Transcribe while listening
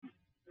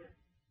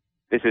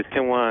This is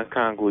Kenwan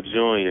Congo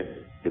Jr.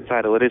 The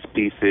title of this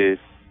piece is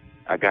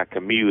I Got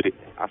Commuted.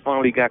 I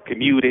finally got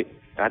commuted.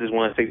 I just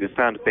want to take this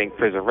time to thank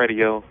Prison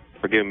Radio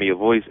for giving me a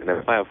voice and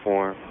a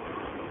platform,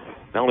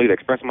 not only to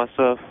express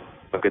myself,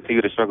 but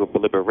continue to struggle for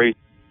liberation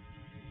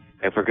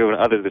and for giving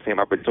others the same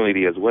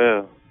opportunity as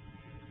well.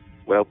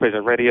 Well,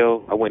 Prison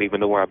Radio, I wouldn't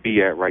even know where I'd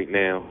be at right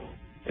now.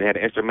 And it had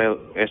an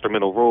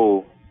instrumental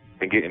role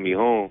in getting me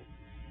home.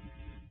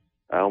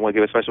 I want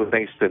to give a special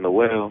thanks to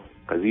Noelle,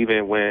 because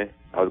even when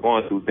I was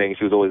going through things,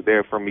 she was always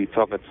there for me,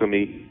 talking to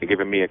me and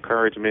giving me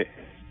encouragement.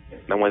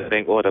 And I want to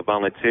thank all the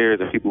volunteers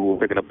and people who were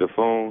picking up the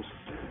phones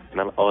and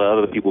all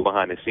the other people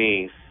behind the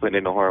scenes putting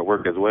in the hard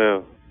work as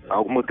well.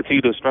 I'm going to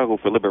continue to struggle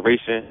for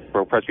liberation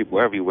for oppressed people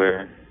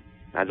everywhere.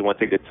 I just want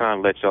to take the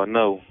time to let y'all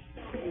know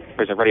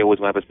Prison Radio always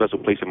going to have a special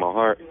place in my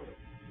heart,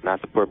 and I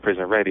support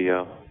Prison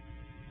Radio.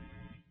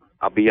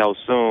 I'll be out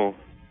soon,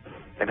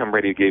 and I'm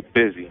ready to get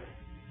busy.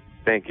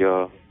 Thank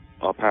y'all.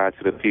 All power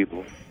to the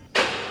people.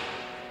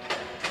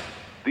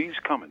 These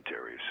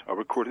commentaries are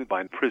recorded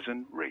by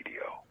Prison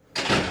Radio.